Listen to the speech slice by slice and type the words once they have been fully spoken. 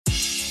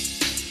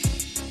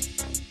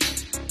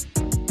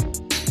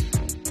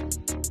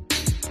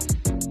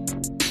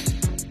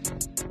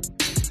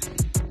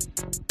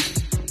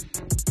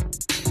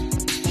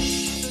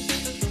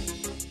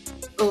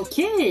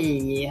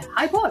Okay.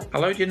 Hi, Paul.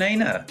 Hello,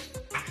 Janina.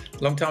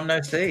 Long time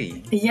no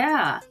see.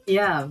 Yeah.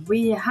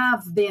 We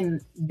have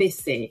been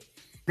busy,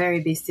 very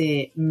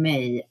busy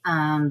May.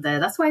 And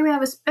that's why we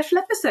have a special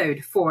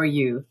episode for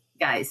you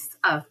guys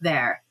out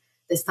there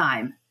this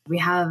time. We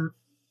have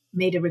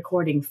made a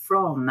recording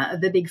from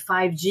the big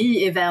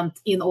 5G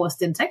event in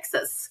Austin,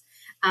 Texas.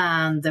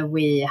 And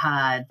we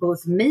had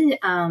both me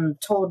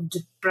and Todd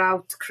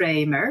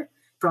Kramer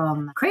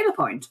from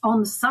Cradlepoint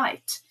on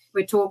site.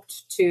 We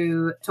talked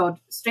to Todd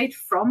straight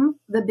from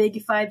the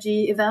big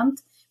 5G event,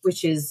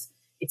 which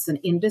it's an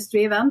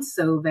industry event,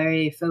 so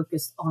very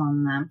focused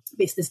on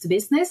business to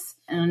business,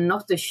 and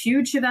not a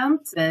huge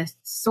event, but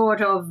sort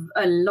of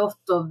a lot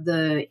of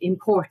the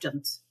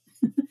important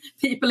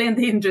people in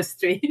the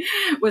industry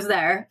was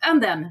there,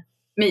 and then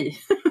me.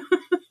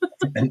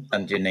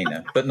 and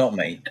Janina, but not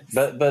me.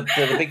 But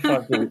the big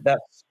 5G,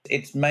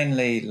 it's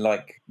mainly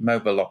like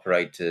mobile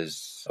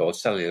operators or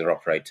cellular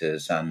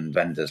operators and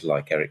vendors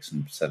like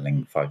Ericsson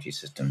selling 5G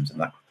systems and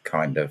that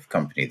kind of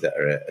company that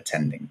are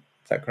attending.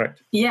 Is that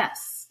correct?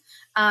 Yes.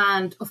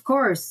 And of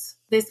course,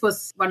 this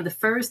was one of the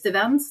first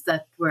events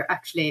that were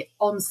actually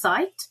on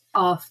site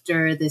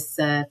after this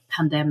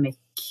pandemic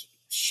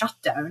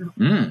shutdown.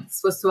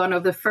 This was one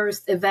of the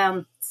first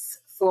events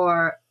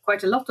for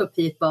quite a lot of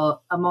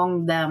people,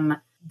 among them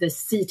the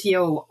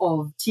CTO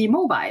of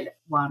T-Mobile,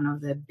 one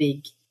of the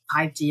big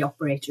 5G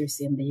operators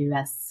in the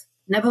US,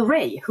 Neville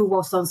Ray, who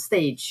was on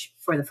stage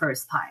for the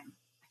first time,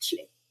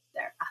 actually,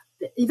 there at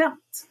the event.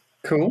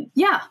 Cool.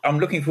 Yeah. I'm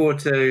looking forward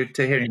to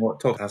hearing what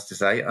Todd has to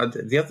say.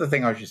 The other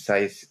thing I should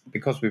say is,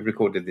 because we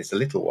recorded this a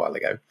little while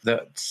ago,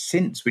 that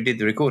since we did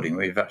the recording,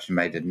 we've actually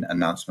made an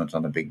announcement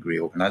on a big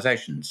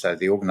reorganisation. So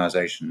the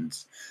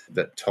organisations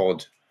that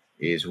Todd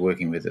is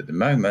working with at the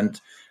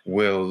moment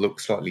will look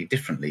slightly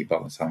differently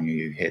by the time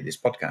you hear this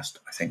podcast,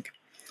 I think.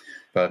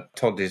 But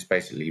Todd is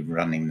basically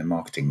running the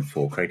marketing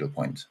for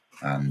Cradlepoint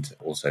and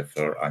also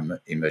for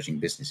emerging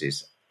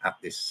businesses at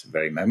this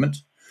very moment.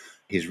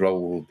 His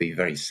role will be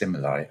very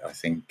similar, I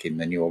think, in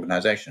the new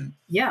organisation.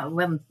 Yeah,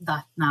 when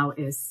that now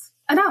is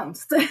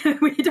announced,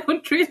 we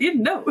don't really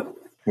know.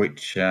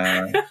 Which,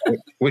 as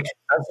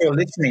you're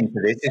listening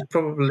to this, is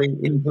probably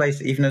in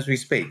place even as we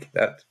speak.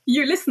 That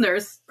you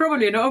listeners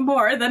probably know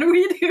more than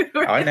we do.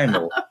 I know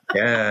more.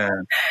 Yeah.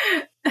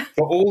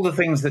 For all the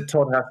things that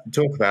Todd has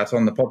to talk about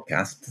on the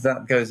podcast,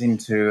 that goes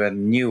into a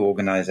new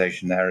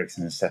organisation that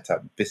Ericsson has set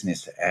up,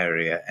 Business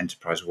Area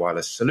Enterprise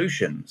Wireless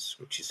Solutions,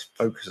 which is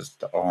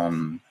focused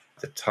on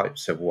the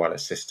types of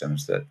wireless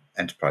systems that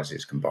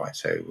enterprises can buy.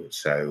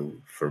 So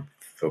for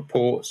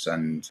ports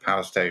and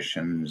power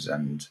stations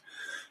and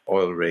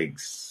oil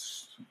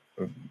rigs,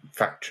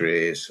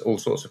 factories, all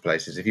sorts of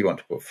places. If you want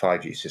to put a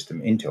 5G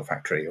system into your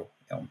factory or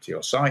onto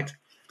your site,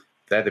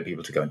 they're the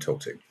people to go and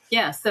talk to.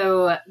 Yeah,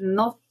 so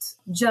not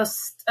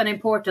just an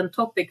important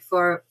topic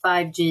for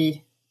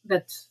 5G,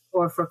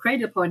 or for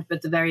Cradlepoint,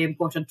 but a very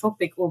important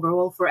topic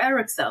overall for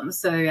Ericsson.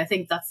 So I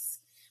think that's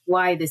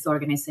why this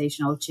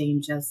organizational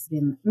change has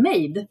been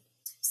made.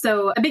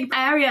 So a big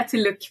area to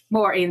look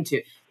more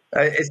into.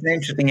 It's an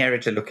interesting area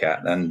to look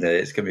at, and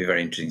it's going to be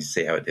very interesting to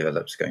see how it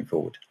develops going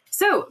forward.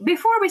 So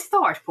before we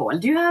start, Paul,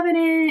 do you have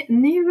any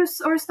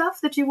news or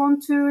stuff that you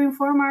want to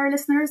inform our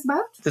listeners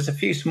about? There's a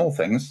few small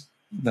things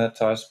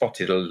that I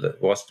spotted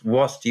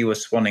whilst you were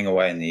swanning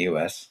away in the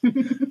US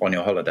on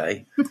your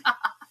holiday.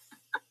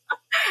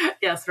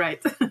 Yes,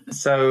 right.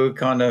 So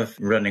kind of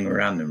running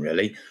around them,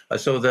 really. I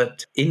saw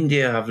that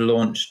India have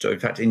launched, or in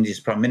fact, India's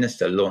Prime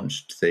Minister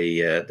launched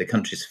the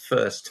country's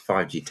first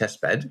 5G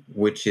testbed,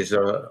 which is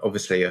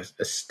obviously a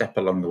step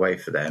along the way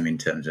for them in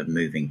terms of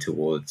moving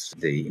towards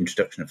the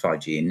introduction of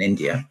 5G in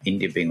India.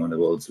 India being one of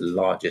the world's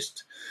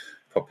largest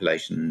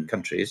population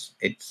countries,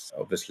 it's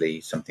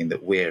obviously something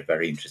that we're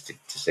very interested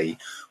to see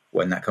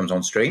when that comes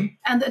on stream.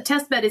 And a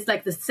testbed is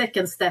like the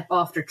second step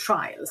after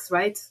trials,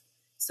 right?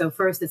 So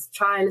first it's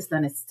trials,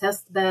 then it's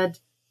test bed,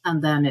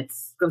 and then it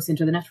goes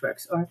into the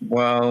networks. Or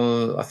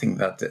well, I think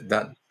that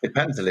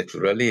depends a little,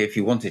 really. If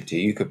you wanted to,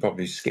 you could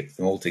probably skip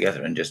them all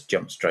together and just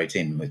jump straight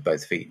in with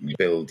both feet and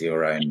build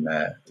your own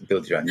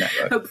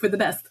network. Hope for the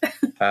best.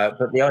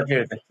 But the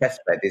idea of the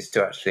test bed is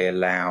to actually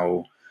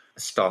allow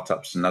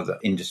startups and other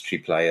industry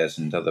players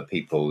and other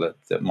people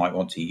that might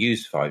want to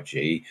use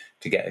 5G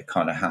to get a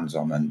kind of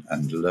hands-on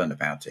and learn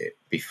about it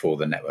before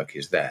the network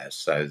is there,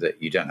 so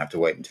that you don't have to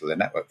wait until the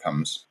network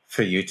comes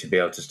for you to be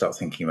able to start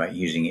thinking about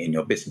using it in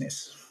your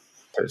business.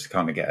 So it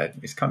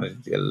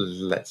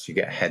lets you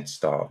get a head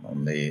start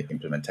on the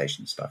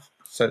implementation stuff.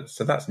 So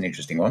that's an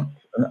interesting one.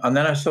 And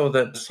then I saw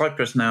that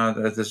Cyprus now,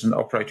 there's an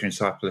operator in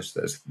Cyprus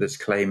that's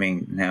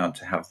claiming now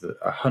to have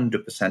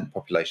 100%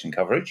 population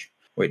coverage,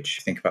 which, if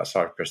you think about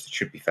Cyprus, it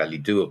should be fairly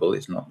doable.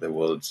 It's not the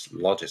world's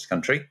largest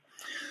country.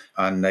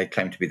 And they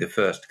claim to be the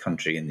first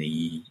country in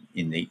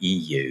the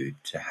EU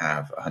to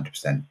have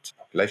 100%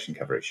 population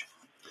coverage.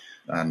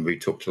 And we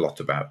talked a lot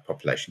about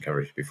population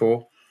coverage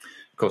before.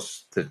 Of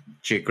course, the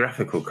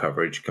geographical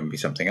coverage can be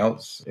something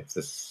else. If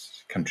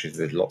there's countries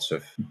with lots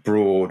of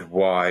broad,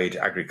 wide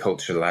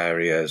agricultural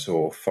areas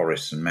or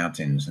forests and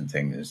mountains and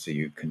things, so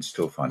you can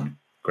still find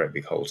great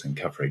big holes in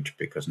coverage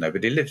because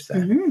nobody lives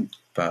there. Mm-hmm.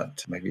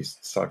 But maybe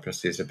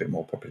Cyprus is a bit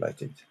more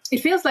populated. It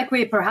feels like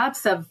we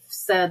perhaps have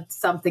said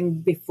something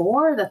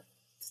before that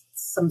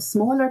some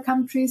smaller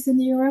countries in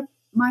Europe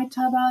might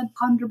have a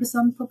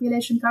 100%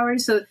 population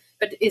coverage. So,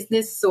 but is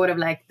this sort of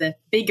like the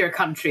bigger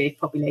country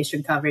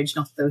population coverage,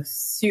 not those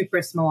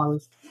super small?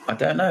 I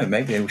don't know.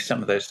 Maybe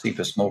some of those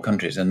super small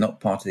countries are not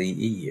part of the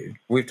EU.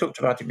 We've talked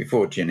about it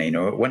before,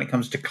 Janina. When it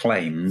comes to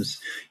claims,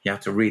 you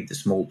have to read the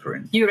small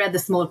print. You read the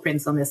small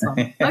prints on this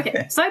one.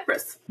 Okay,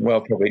 Cyprus.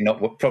 Well,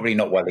 probably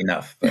not well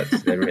enough, but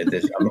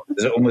there's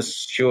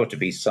almost sure to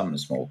be some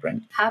small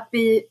print.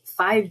 Happy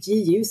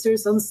 5G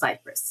users on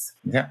Cyprus.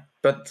 Yeah.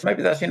 But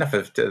maybe that's enough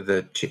of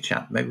the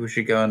chit-chat. Maybe we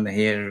should go and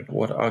hear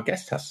what our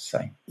guest has to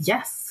say.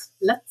 Yes,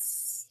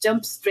 let's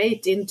jump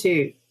straight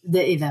into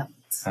the event.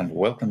 And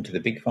welcome to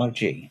the Big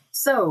 5G.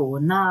 So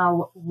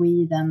now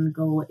we then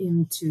go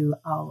into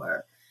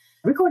our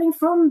recording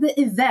from the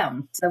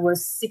event. That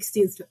was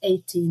 16th to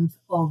 18th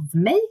of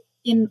May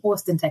in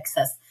Austin,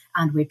 Texas.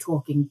 And we're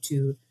talking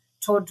to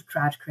Todd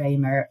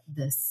Kramer,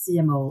 the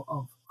CMO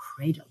of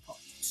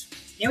Cradlepoint.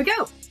 Here we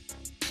go.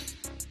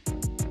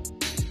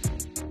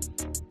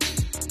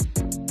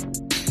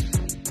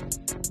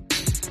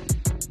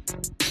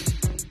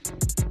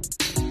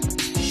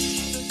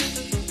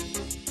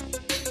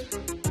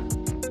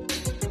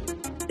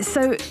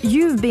 So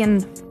you've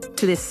been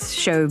to this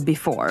show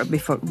before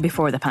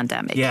the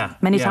pandemic. Yeah.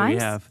 Many times?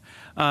 We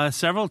have.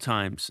 Several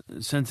times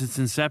since its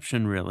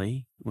inception,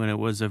 really, when it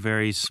was a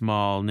very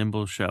small,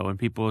 nimble show and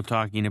people were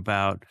talking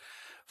about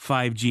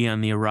 5G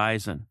on the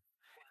horizon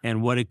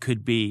and what it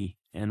could be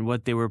and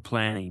what they were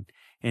planning.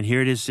 And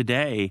here it is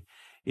today.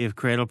 If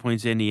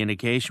Cradlepoint's any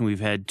indication,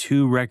 we've had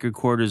 2 record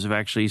quarters of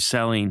actually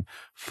selling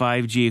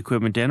 5G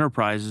equipment to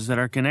enterprises that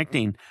are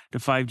connecting to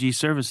 5G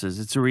services.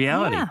 It's a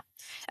reality. Yeah.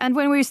 And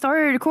when we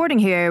started recording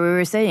here, we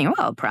were saying,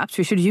 well, perhaps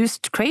we should use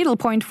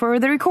Cradlepoint for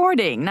the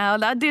recording. Now,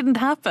 that didn't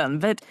happen.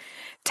 But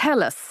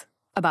tell us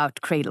about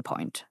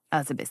Cradlepoint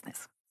as a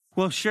business.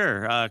 Well,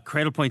 sure.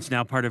 Cradlepoint's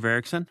now part of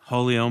Ericsson,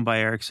 wholly owned by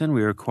Ericsson.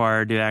 We were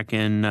acquired back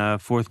in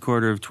fourth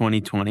quarter of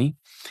 2020.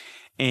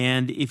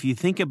 And if you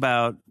think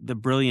about the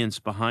brilliance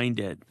behind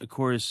it, of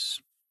course,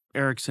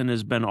 Ericsson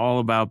has been all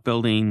about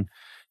building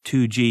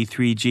 2G,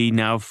 3G,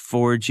 now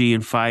 4G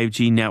and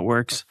 5G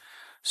networks,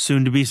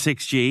 soon to be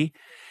 6G.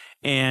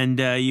 And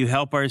you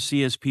help our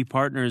CSP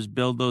partners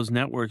build those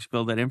networks,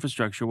 build that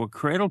infrastructure. What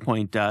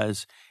Cradlepoint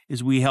does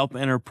is we help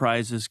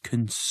enterprises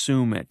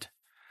consume it.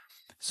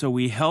 So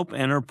we help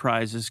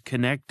enterprises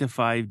connect to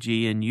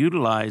 5G and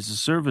utilize the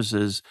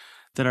services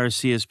that our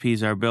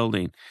CSPs are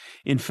building.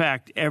 In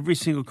fact, every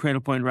single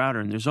Cradlepoint router,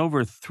 and there's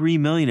over 3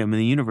 million of them in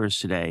the universe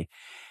today,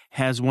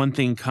 has one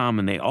thing in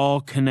common. They all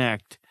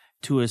connect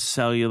to a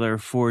cellular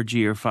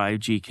 4G or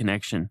 5G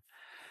connection.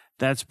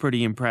 That's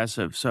pretty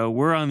impressive. So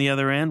we're on the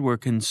other end. We're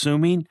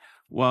consuming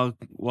while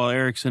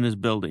Ericsson is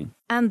building.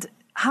 And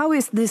how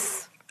is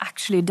this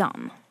actually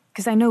done?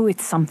 Because I know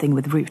it's something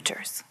with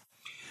routers.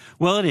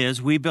 Well, it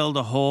is. We build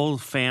a whole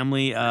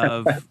family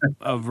of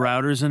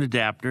routers and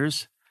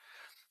adapters.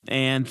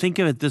 And think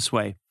of it this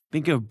way.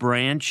 Think of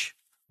branch,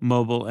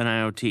 mobile, and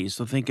IoT.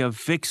 So think of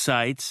fixed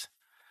sites,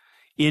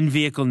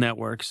 in-vehicle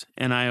networks,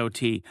 and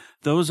IoT.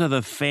 Those are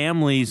the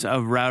families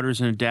of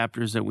routers and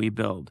adapters that we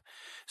build.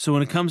 So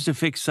when it comes to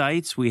fixed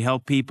sites, we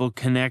help people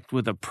connect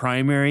with a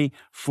primary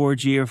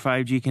 4G or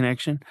 5G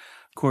connection.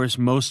 Of course,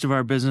 most of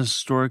our business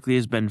historically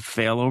has been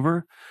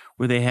failover,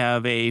 where they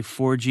have a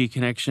 4G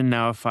connection,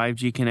 now a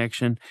 5G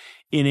connection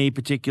in a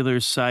particular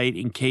site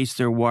in case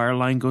their wire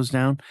line goes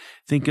down.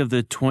 Think of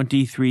the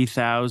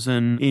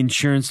 23,000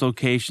 insurance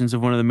locations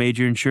of one of the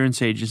major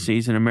insurance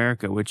agencies in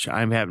America, which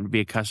I happen to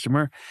be a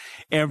customer.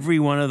 Every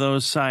one of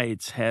those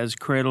sites has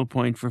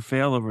Cradlepoint for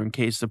failover. In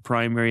case the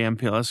primary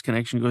MPLS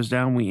connection goes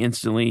down, we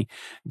instantly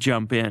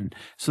jump in.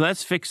 So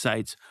that's fixed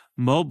sites.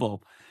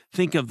 Mobile,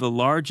 think of the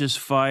largest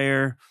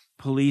fire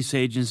police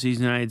agencies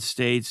in the United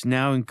States,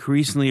 now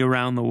increasingly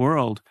around the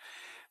world,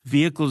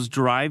 vehicles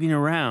driving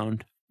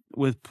around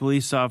with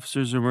police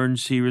officers,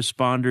 emergency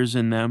responders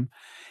in them,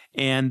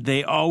 and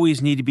they always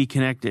need to be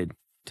connected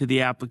to the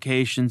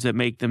applications that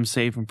make them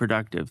safe and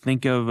productive.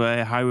 Think of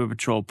a highway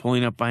patrol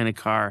pulling up behind a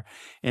car,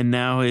 and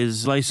now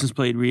his license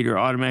plate reader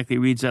automatically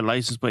reads that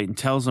license plate and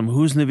tells him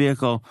who's in the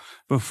vehicle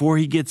before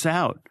he gets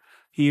out,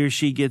 he or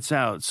she gets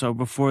out. So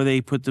before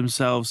they put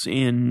themselves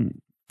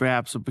in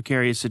perhaps a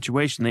precarious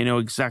situation, they know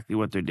exactly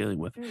what they're dealing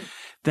with.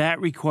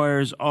 That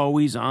requires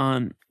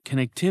always-on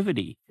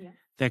connectivity. Yeah.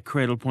 That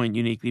Cradlepoint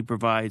uniquely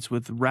provides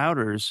with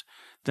routers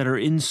that are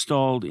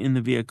installed in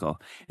the vehicle.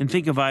 And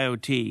think of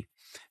IoT.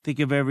 Think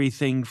of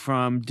everything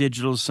from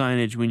digital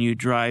signage when you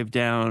drive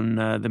down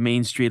the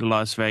main street of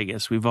Las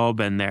Vegas. We've all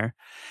been there.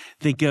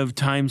 Think of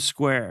Times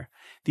Square.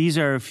 These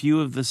are a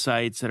few of the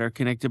sites that are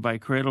connected by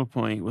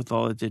Cradlepoint with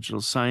all the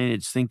digital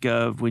signage. Think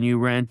of when you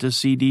rent a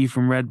CD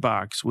from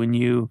Redbox, when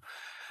you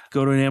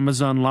Go to an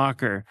Amazon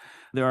locker.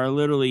 There are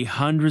literally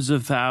hundreds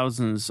of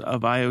thousands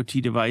of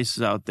IoT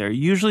devices out there,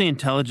 usually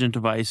intelligent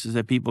devices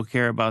that people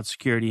care about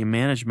security and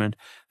management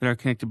that are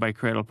connected by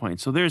Cradlepoint.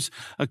 So there's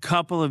a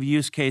couple of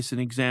use case and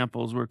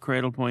examples where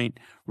Cradlepoint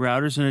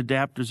routers and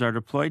adapters are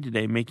deployed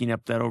today, making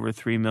up that over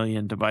 3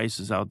 million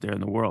devices out there in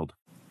the world.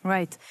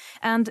 Right.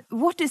 And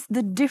what is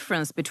the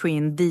difference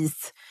between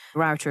these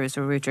routers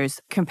or routers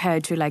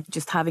compared to like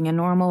just having a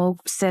normal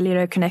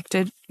cellular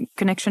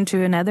connection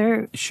to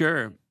another?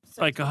 Sure.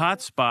 Like a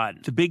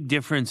hotspot, the big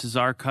difference is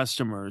our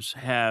customers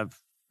have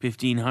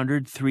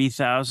 1,500,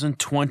 3,000,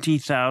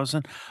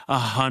 20,000,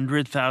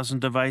 100,000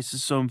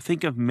 devices. So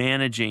think of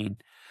managing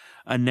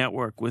a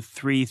network with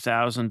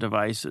 3,000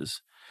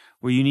 devices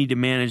where you need to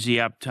manage the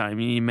uptime,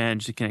 you need to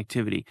manage the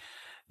connectivity.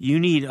 You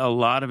need a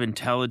lot of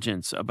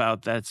intelligence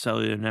about that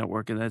cellular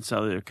network and that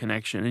cellular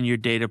connection and your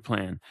data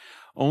plan.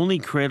 Only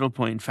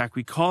Cradlepoint, in fact,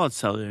 we call it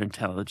cellular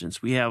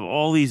intelligence. We have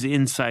all these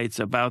insights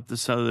about the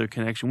cellular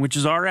connection, which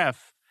is RF.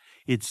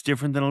 It's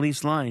different than a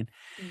leased line,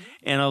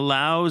 and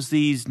allows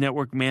these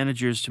network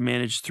managers to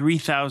manage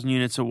 3,000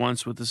 units at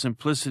once with the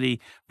simplicity,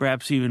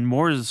 perhaps even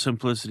more the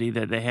simplicity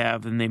that they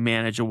have when they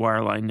manage a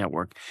wireline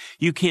network.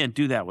 You can't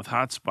do that with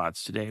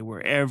hotspots today,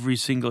 where every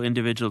single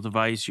individual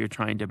device you're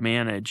trying to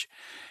manage.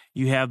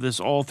 You have this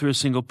all through a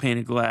single pane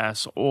of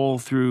glass, all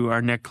through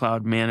our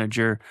NetCloud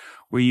Manager,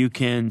 where you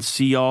can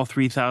see all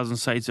 3,000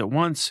 sites at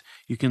once.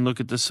 You can look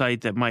at the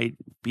site that might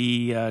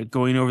be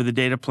going over the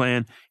data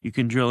plan. You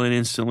can drill in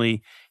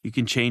instantly. You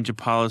can change a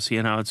policy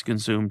on how it's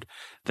consumed.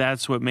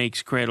 That's what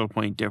makes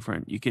Cradlepoint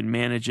different. You can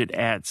manage it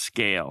at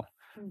scale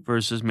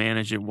versus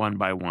manage it one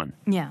by one.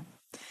 Yeah.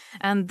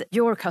 And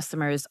your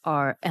customers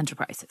are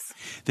enterprises.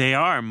 They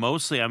are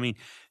mostly. I mean,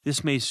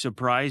 this may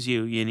surprise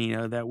you,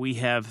 Janina, that we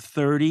have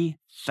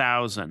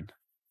 30,000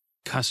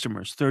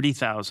 customers,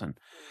 30,000.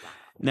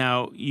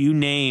 Now, you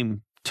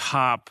name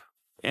top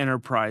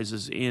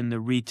enterprises in the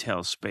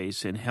retail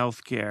space, in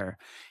healthcare,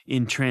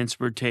 in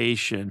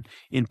transportation,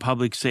 in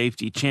public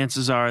safety.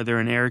 Chances are they're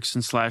an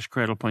Ericsson /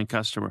 Cradlepoint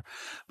customer,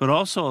 but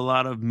also a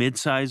lot of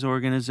mid-size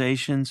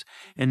organizations.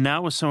 And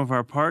now with some of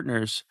our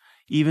partners,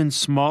 even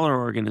smaller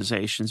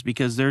organizations,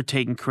 because they're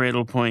taking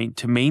Cradlepoint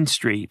to Main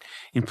Street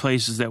in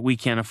places that we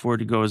can't afford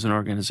to go as an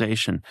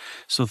organization.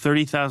 So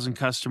 30,000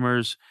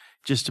 customers,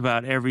 just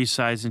about every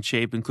size and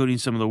shape, including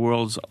some of the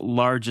world's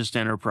largest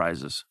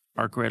enterprises,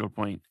 are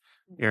Cradlepoint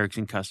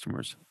Ericsson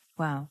customers.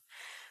 Wow.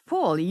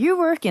 Paul, you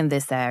work in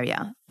this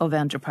area of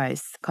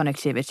enterprise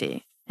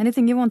connectivity.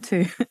 Anything you want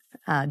to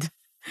add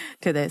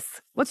to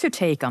this? What's your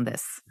take on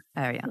this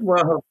area?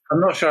 Well, I'm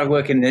not sure I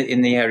work in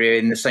the area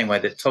in the same way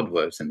that Todd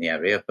works in the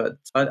area, but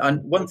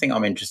one thing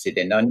I'm interested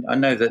in, I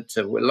know that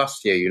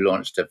last year you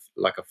launched a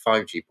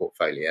 5G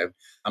portfolio,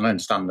 and I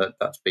understand that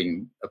that's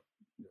been a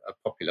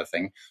popular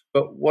thing.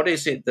 But what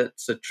is it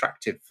that's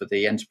attractive for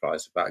the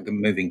enterprise about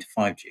moving to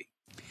 5G?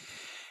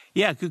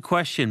 Yeah, good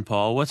question,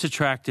 Paul. What's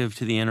attractive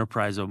to the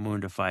enterprise of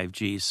moving to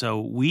 5G? So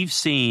we've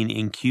seen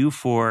in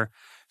Q4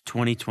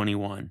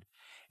 2021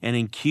 and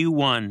in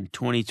Q1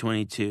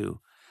 2022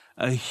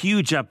 a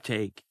huge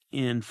uptake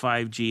in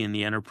 5G in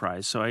the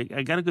enterprise. So I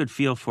got a good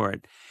feel for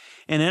it.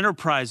 And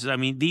enterprises, I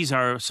mean, these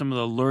are some of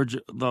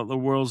the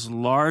world's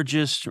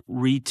largest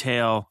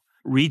retail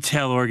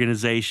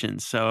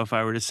organizations. So if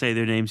I were to say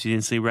their names, you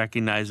instantly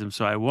recognize them,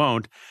 so I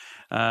won't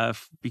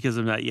because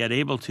I'm not yet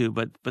able to.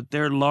 But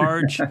they're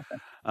large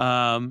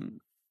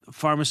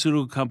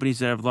pharmaceutical companies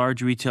that have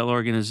large retail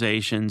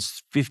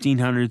organizations,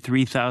 1,500,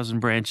 3,000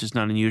 branches,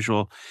 not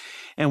unusual.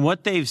 And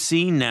what they've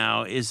seen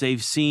now is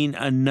they've seen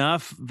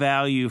enough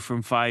value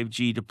from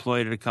 5G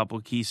deployed at a couple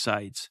of key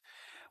sites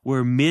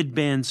where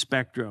mid-band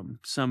spectrum,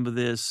 some of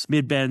this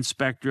mid-band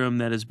spectrum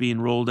that is being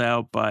rolled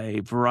out by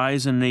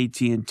Verizon and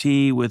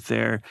AT&T with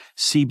their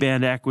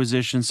C-band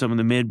acquisition, some of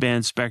the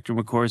mid-band spectrum,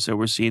 of course, that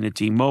we're seeing at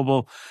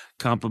T-Mobile,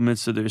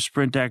 complements of their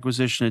Sprint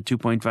acquisition at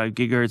 2.5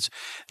 gigahertz,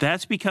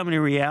 that's becoming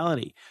a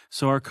reality.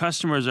 So our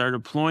customers are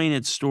deploying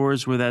at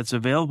stores where that's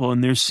available,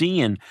 and they're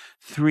seeing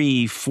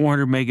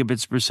 400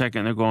 megabits per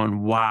second. They're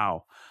going,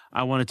 wow,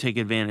 I want to take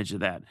advantage of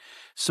that.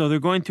 So they're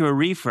going through a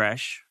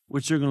refresh,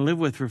 which they're going to live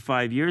with for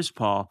 5 years,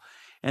 Paul.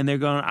 And they're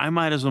going, I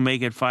might as well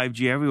make it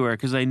 5G everywhere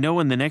because I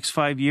know in the next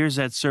 5 years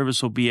that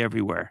service will be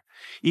everywhere.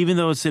 Even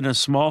though it's in a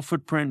small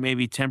footprint,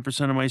 maybe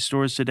 10% of my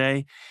stores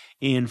today,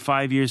 in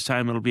 5 years'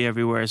 time, it'll be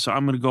everywhere. So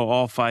I'm going to go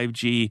all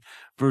 5G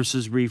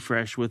versus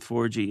refresh with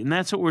 4G. And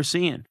that's what we're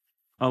seeing.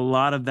 A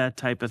lot of that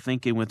type of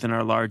thinking within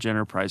our large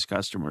enterprise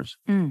customers.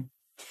 Mm.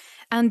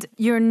 And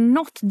you're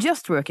not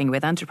just working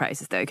with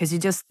enterprises, though, because you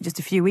just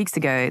a few weeks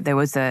ago, there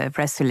was a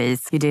press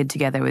release you did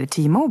together with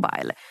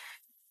T-Mobile.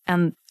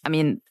 And I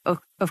mean,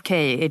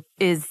 okay, it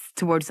is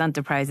towards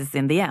enterprises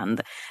in the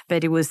end,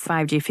 but it was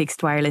 5G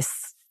fixed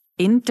wireless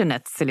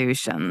internet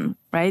solution,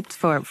 right?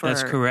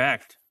 That's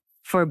correct.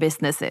 For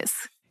businesses.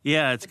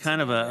 Yeah, it's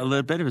kind of a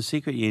little bit of a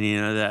secret,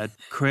 that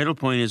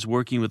Cradlepoint is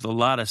working with a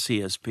lot of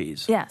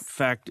CSPs. Yes. In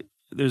fact,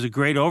 there's a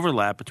great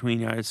overlap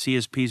between our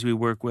CSPs we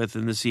work with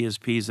and the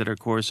CSPs that, of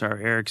course, are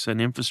Ericsson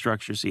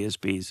infrastructure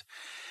CSPs.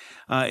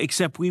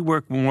 except we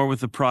work more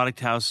with the product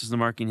houses, the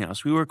marketing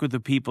house. We work with the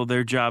people.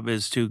 Their job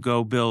is to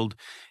go build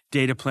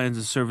data plans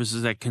and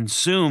services that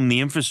consume the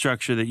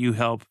infrastructure that you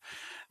help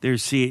their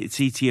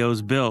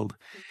CTOs build.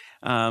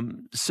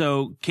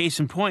 So case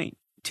in point,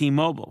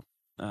 T-Mobile,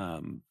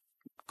 of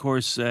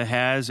course,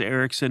 has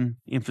Ericsson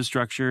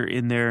infrastructure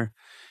in their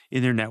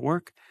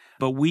network,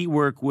 but we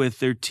work with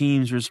their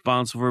teams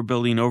responsible for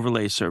building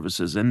overlay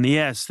services. And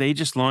yes, they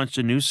just launched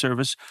a new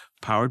service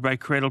powered by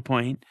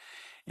Cradlepoint,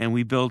 and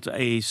we built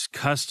a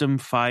custom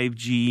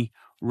 5G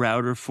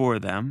router for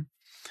them,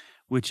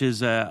 which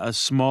is a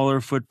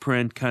smaller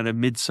footprint, kind of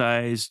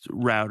mid-sized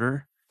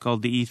router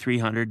called the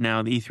E300,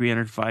 now the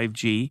E300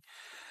 5G,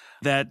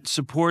 that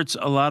supports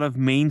a lot of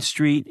Main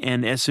Street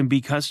and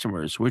SMB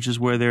customers, which is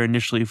where they're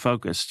initially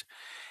focused,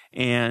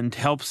 and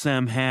helps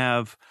them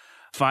have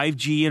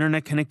 5G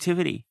internet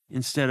connectivity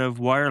instead of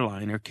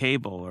wireline or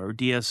cable or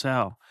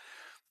DSL.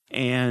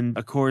 And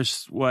of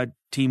course, what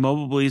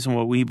T-Mobile believes and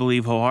what we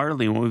believe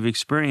wholeheartedly and what we've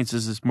experienced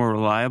is it's more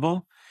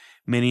reliable,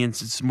 many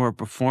instances more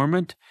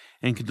performant,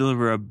 and can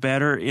deliver a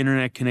better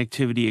internet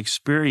connectivity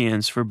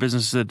experience for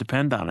businesses that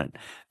depend on it.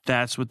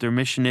 That's what their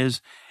mission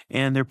is,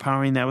 and they're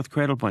powering that with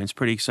Cradlepoint. It's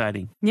pretty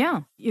exciting.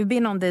 Yeah, you've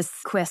been on this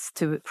quest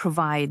to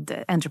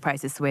provide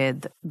enterprises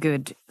with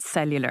good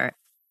cellular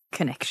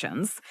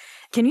connections.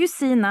 Can you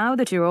see now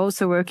that you're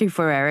also working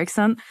for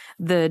Ericsson,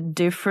 the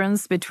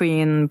difference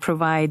between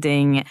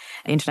providing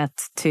internet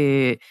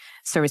to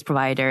service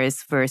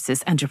providers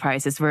versus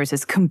enterprises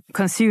versus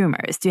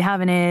consumers? Do you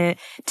have any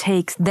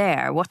takes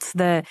there? What's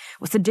the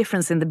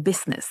difference in the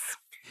business?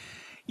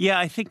 Yeah,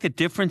 I think the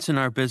difference in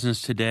our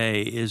business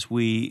today is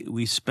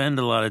we spend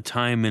a lot of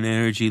time and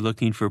energy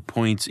looking for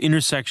points,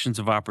 intersections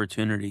of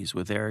opportunities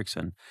with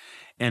Ericsson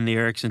and the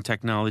Ericsson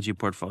technology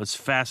portfolio. It's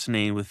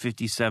fascinating with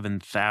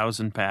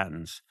 57,000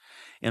 patents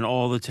and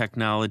all the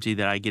technology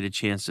that I get a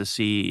chance to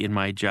see in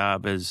my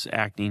job as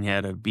acting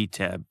head of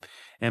BTAB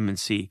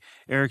M&C.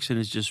 Ericsson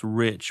is just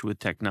rich with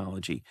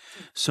technology.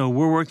 So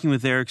we're working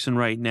with Ericsson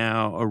right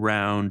now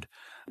around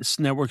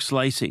network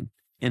slicing.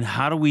 And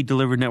how do we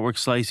deliver network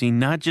slicing,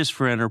 not just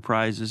for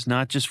enterprises,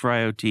 not just for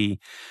IoT,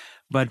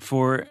 but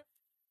for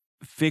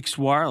fixed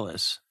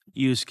wireless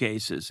use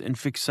cases and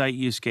fixed site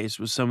use cases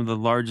with some of the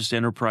largest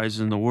enterprises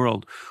in the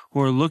world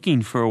who are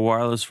looking for a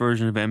wireless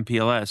version of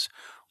MPLS.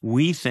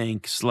 We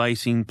think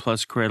slicing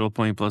plus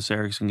Cradlepoint plus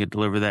Ericsson can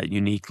deliver that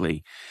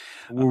uniquely.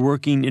 We're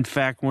working, in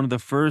fact, one of the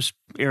first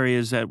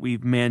areas that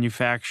we've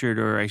manufactured,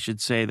 or I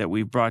should say that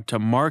we've brought to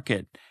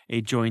market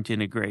a joint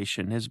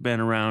integration, has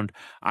been around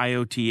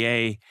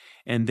IoTA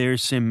and their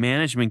SIM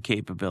management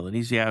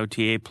capabilities. The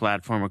IoTA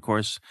platform, of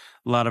course,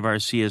 a lot of our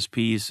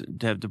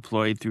CSPs have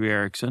deployed through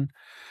Ericsson.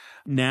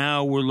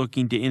 Now we're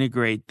looking to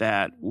integrate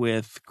that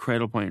with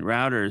Cradlepoint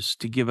routers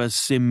to give us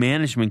SIM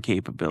management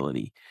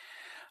capability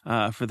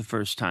for the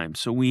first time.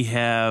 So we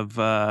have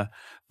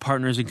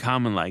partners in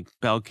common like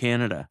Bell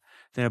Canada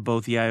that have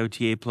both the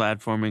IoTA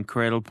platform and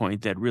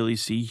Cradlepoint that really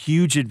see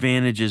huge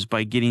advantages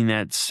by getting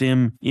that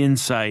SIM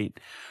insight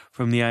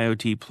from the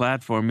IoT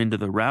platform into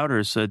the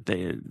router so that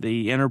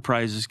the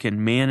enterprises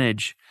can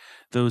manage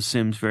those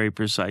SIMs very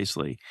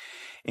precisely.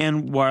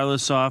 And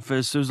Wireless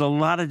Office, there's a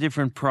lot of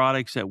different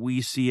products that we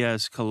see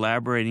us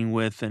collaborating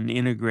with and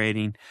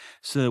integrating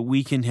so that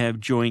we can have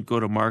joint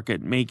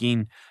go-to-market,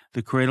 making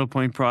the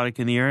Cradlepoint product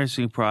and the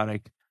Ericsson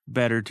product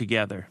better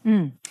together.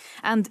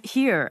 And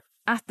here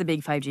at the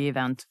Big 5G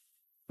event,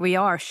 we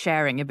are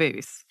sharing a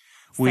booth.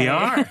 We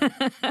are.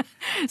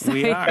 So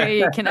We are.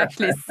 you can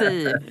actually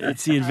see.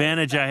 It's the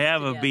advantage I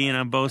have of being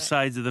on both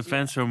sides of the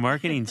fence from a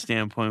marketing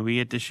standpoint. We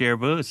get to share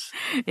booths.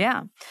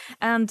 Yeah.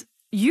 And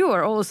you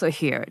are also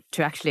here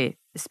to actually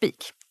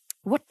speak.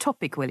 What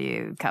topic will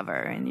you cover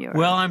in your...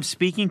 Well, I'm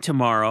speaking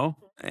tomorrow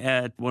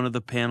at one of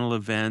the panel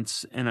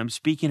events, and I'm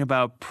speaking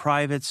about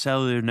private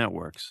cellular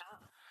networks,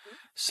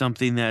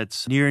 something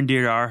that's near and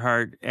dear to our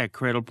heart at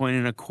Cradlepoint,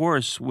 and of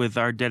course, with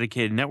our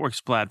dedicated networks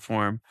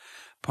platform,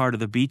 part of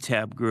the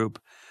BTAB group,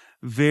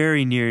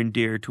 very near and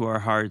dear to our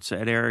hearts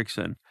at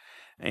Ericsson.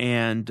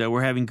 And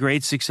we're having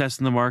great success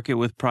in the market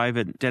with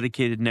private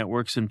dedicated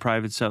networks and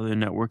private cellular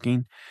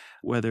networking,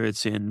 whether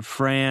it's in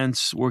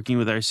France, working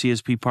with our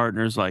CSP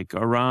partners like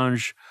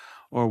Orange,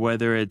 or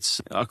whether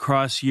it's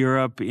across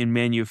Europe in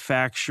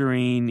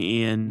manufacturing,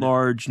 in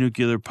large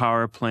nuclear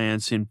power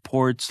plants, in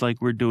ports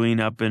like we're doing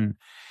up in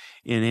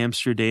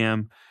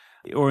Amsterdam,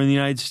 or in the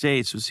United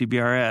States with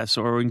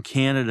CBRS, or in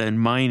Canada in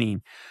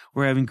mining.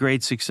 We're having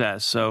great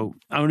success. So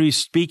I'm going to be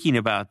speaking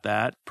about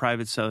that,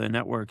 private cellular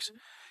networks.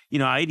 You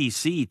know,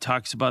 IDC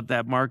talks about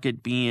that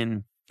market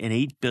being an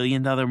 $8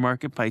 billion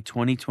market by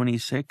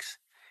 2026.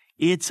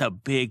 It's a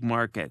big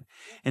market.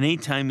 And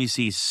anytime you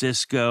see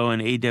Cisco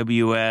and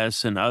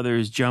AWS and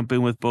others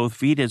jumping with both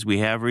feet, as we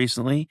have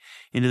recently,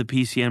 into the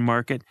PCN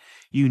market,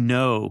 you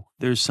know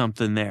there's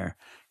something there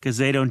because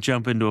they don't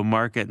jump into a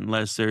market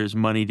unless there's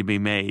money to be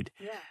made.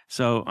 Yeah.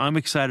 So I'm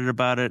excited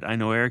about it. I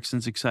know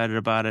Ericsson's excited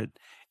about it.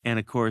 And,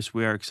 of course,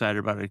 we are excited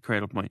about it at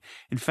Cradlepoint.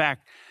 In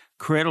fact,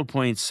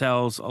 Cradlepoint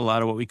sells a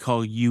lot of what we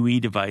call UE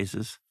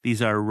devices.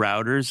 These are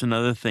routers and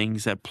other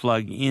things that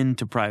plug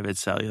into private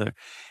cellular.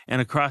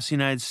 And across the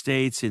United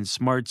States, in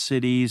smart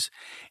cities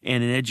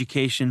and in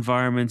education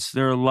environments,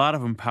 there are a lot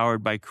of them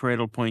powered by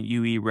Cradlepoint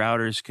UE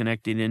routers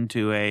connecting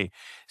into a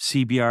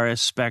CBRS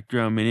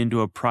spectrum and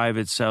into a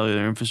private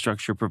cellular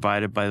infrastructure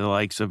provided by the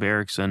likes of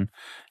Ericsson,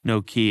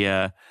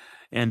 Nokia,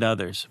 and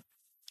others.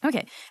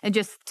 Okay, and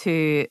just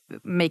to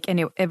make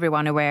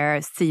everyone aware,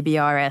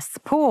 CBRS,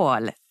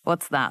 Paul,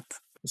 what's that?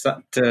 Is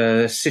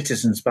that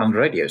Citizens Band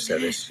Radio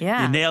Service?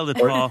 Yeah. You nailed it,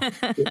 Paul. Did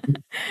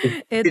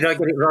I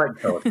get it right,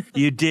 Todd?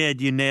 You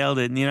did. You nailed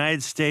it. In the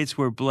United States,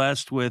 we're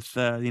blessed with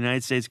the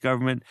United States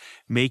government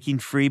making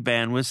free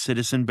bandwidth,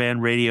 citizen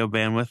band radio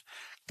bandwidth.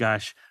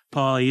 Gosh,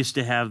 Paul, I used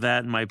to have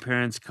that in my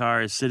parents'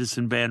 car as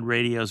citizen band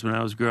radios when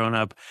I was growing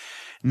up.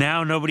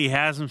 Now nobody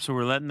has them, so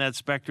we're letting that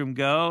spectrum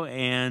go,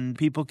 and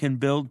people can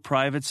build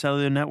private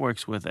cellular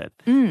networks with it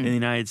in the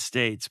United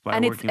States by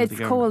working with the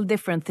government. It's called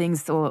different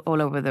things all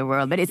over the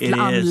world, but it's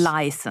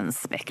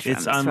unlicensed spectrum.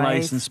 It's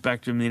unlicensed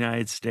spectrum in the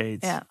United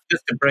States. Yeah.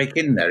 Just to break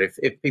in there,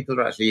 if people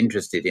are actually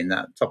interested in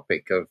that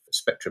topic of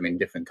spectrum in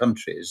different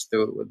countries,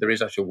 there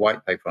is actually a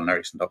white paper on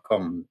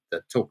Ericsson.com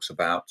that talks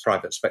about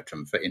private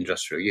spectrum for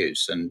industrial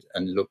use and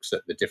looks at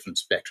the different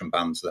spectrum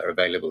bands that are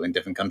available in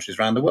different countries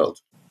around the world.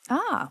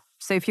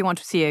 So if you want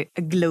to see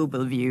a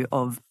global view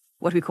of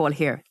what we call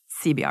here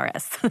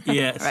CBRS.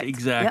 Yes, right.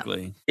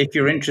 Exactly. Yep. If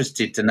you're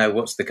interested to know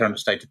what's the current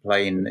state of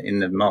play in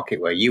the market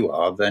where you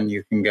are, then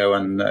you can go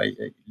and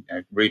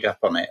read up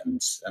on it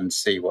and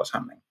see what's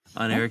happening.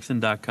 On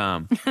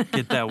Ericsson.com.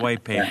 Get that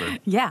white paper.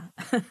 Yeah.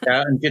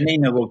 And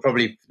Janina will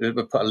probably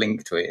put a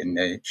link to it in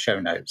the show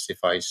notes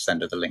if I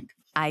send her the link.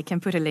 I can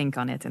put a link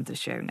on it in the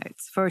show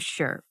notes for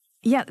sure.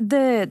 Yeah,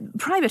 the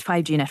private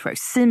 5G network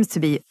seems to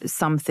be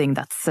something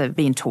that's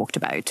being talked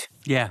about.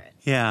 Yeah.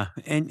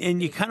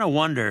 And you kind of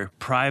wonder,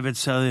 private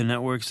cellular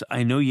networks,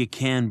 I know you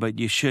can, but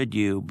should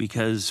you?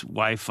 Because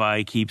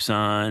Wi-Fi keeps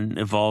on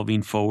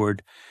evolving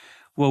forward.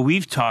 Well,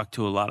 we've talked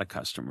to a lot of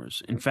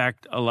customers. In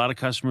fact, a lot of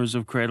customers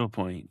of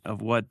Cradlepoint,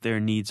 of what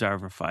their needs are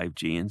for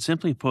 5G. And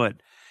simply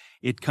put,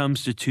 it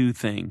comes to two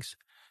things: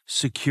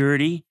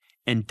 security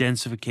and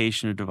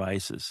densification of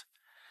devices.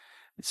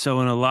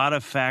 So in a lot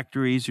of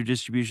factories or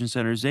distribution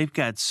centers, they've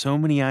got so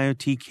many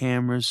IoT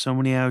cameras, so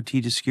many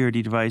IoT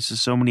security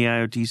devices, so many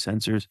IoT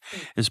sensors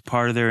as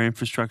part of their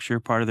infrastructure,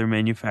 part of their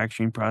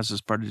manufacturing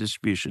process, part of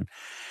distribution,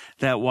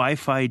 that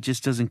Wi-Fi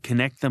just doesn't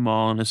connect them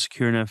all in a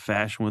secure enough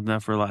fashion with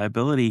enough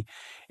reliability.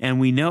 And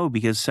we know,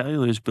 because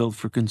cellular is built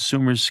for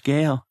consumer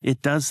scale,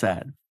 it does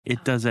that.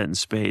 It does that in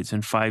spades,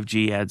 and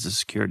 5G adds a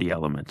security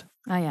element.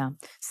 Oh, yeah.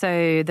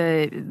 So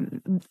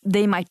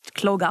they might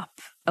clog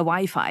up a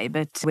Wi-Fi,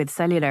 but with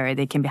cellular,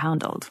 they can be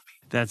handled.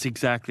 That's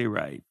exactly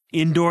right.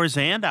 Indoors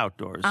and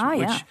outdoors.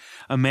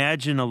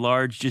 Imagine a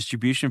large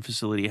distribution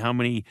facility, how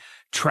many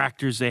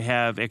tractors they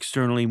have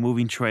externally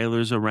moving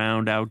trailers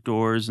around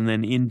outdoors, and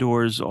then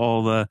indoors,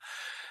 all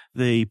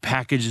the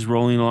packages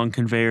rolling along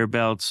conveyor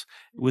belts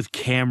with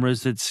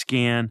cameras that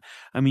scan.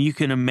 I mean, you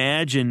can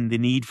imagine the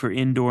need for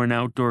indoor and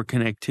outdoor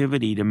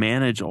connectivity to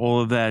manage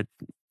all of that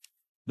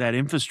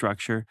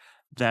infrastructure.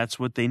 That's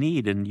what they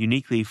need. And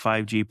uniquely,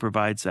 5G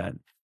provides that,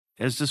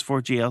 as does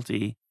 4G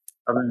LTE.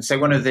 So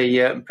one of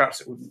the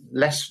perhaps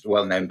less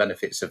well-known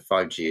benefits of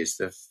 5G is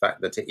the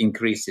fact that it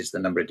increases the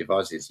number of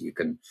devices you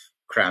can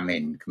cram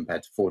in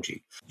compared to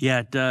 4G. Yeah,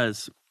 it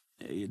does.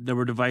 There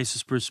were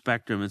devices per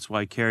spectrum. It's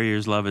why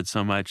carriers love it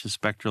so much, the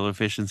spectral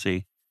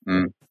efficiency.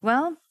 Mm.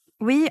 Well,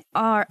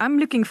 I'm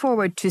looking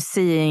forward to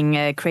seeing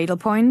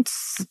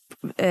Cradlepoint's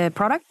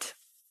product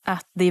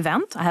at the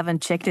event. I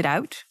haven't checked it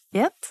out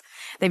yet.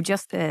 They've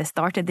just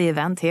started the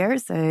event here,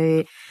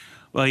 so...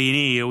 Well,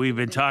 we've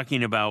been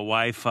talking about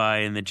Wi-Fi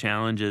and the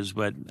challenges,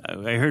 but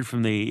I heard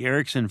from the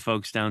Ericsson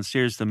folks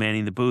downstairs, the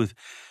manning the booth,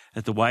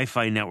 that the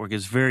Wi-Fi network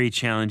is very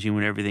challenging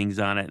when everything's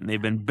on it. And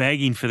they've been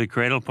begging for the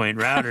Cradlepoint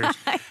routers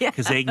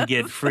because they can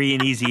get free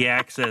and easy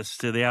access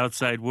to the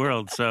outside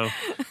world. So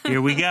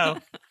here we go.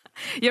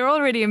 You're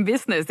already in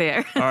business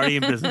here. Already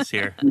in business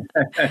here.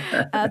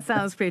 That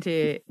sounds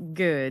pretty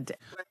good.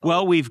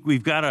 Well,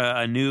 we've got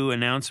a new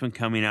announcement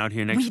coming out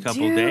here next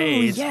couple of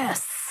days.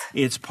 Yes.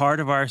 It's part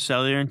of our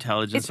cellular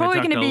intelligence. It's probably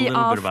going to be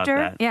after. Bit about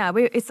that. Yeah,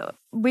 we're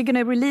going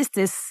to release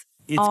this.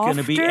 It's going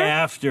to be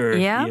after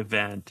the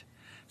event.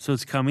 So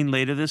it's coming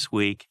later this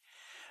week.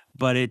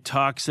 But it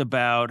talks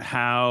about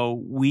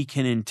how we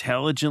can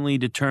intelligently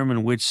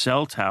determine which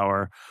cell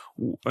tower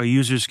a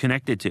user's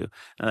connected to.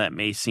 Now, that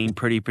may seem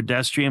pretty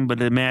pedestrian,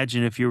 but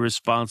imagine if you're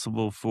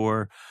responsible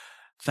for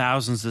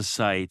thousands of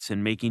sites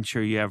and making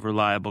sure you have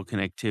reliable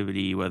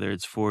connectivity, whether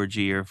it's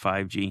 4G or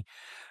 5G.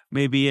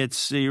 Maybe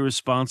you're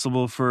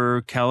responsible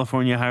for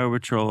California Highway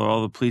Patrol or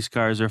all the police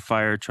cars or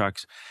fire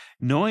trucks.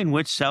 Knowing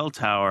which cell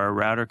tower a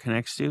router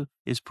connects to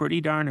is pretty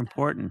darn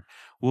important.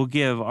 We'll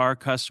give our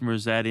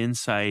customers that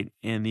insight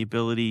and the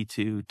ability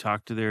to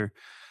talk to their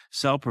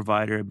cell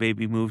provider and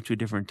maybe move to a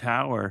different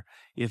tower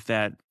if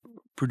that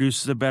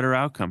produces a better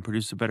outcome,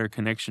 produces a better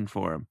connection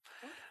for them.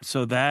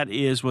 So that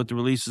is what the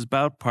release is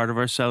about, part of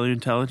our cellular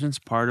intelligence,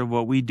 part of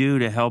what we do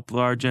to help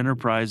large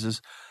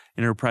enterprises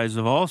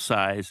of all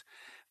size,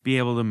 be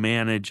able to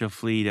manage a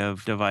fleet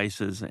of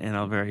devices and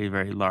a very,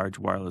 very large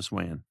wireless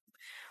WAN.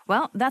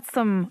 Well, that's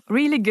some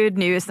really good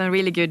news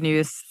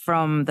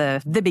from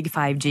the big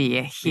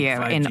 5G here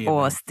 5G in event.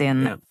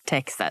 Austin,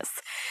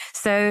 Texas.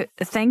 So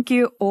thank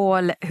you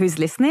all who's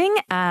listening.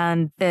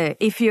 And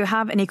if you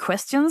have any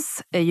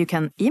questions, you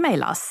can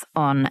email us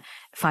on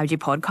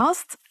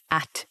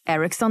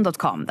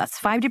 5gpodcast@ericsson.com. That's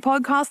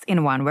 5gpodcast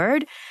in one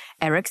word,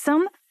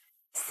 Ericsson,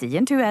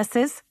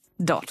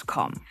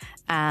 C&2Ss.com.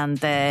 And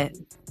bye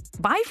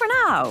for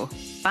now.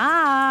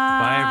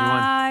 Bye.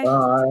 Bye,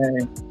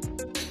 everyone. Bye.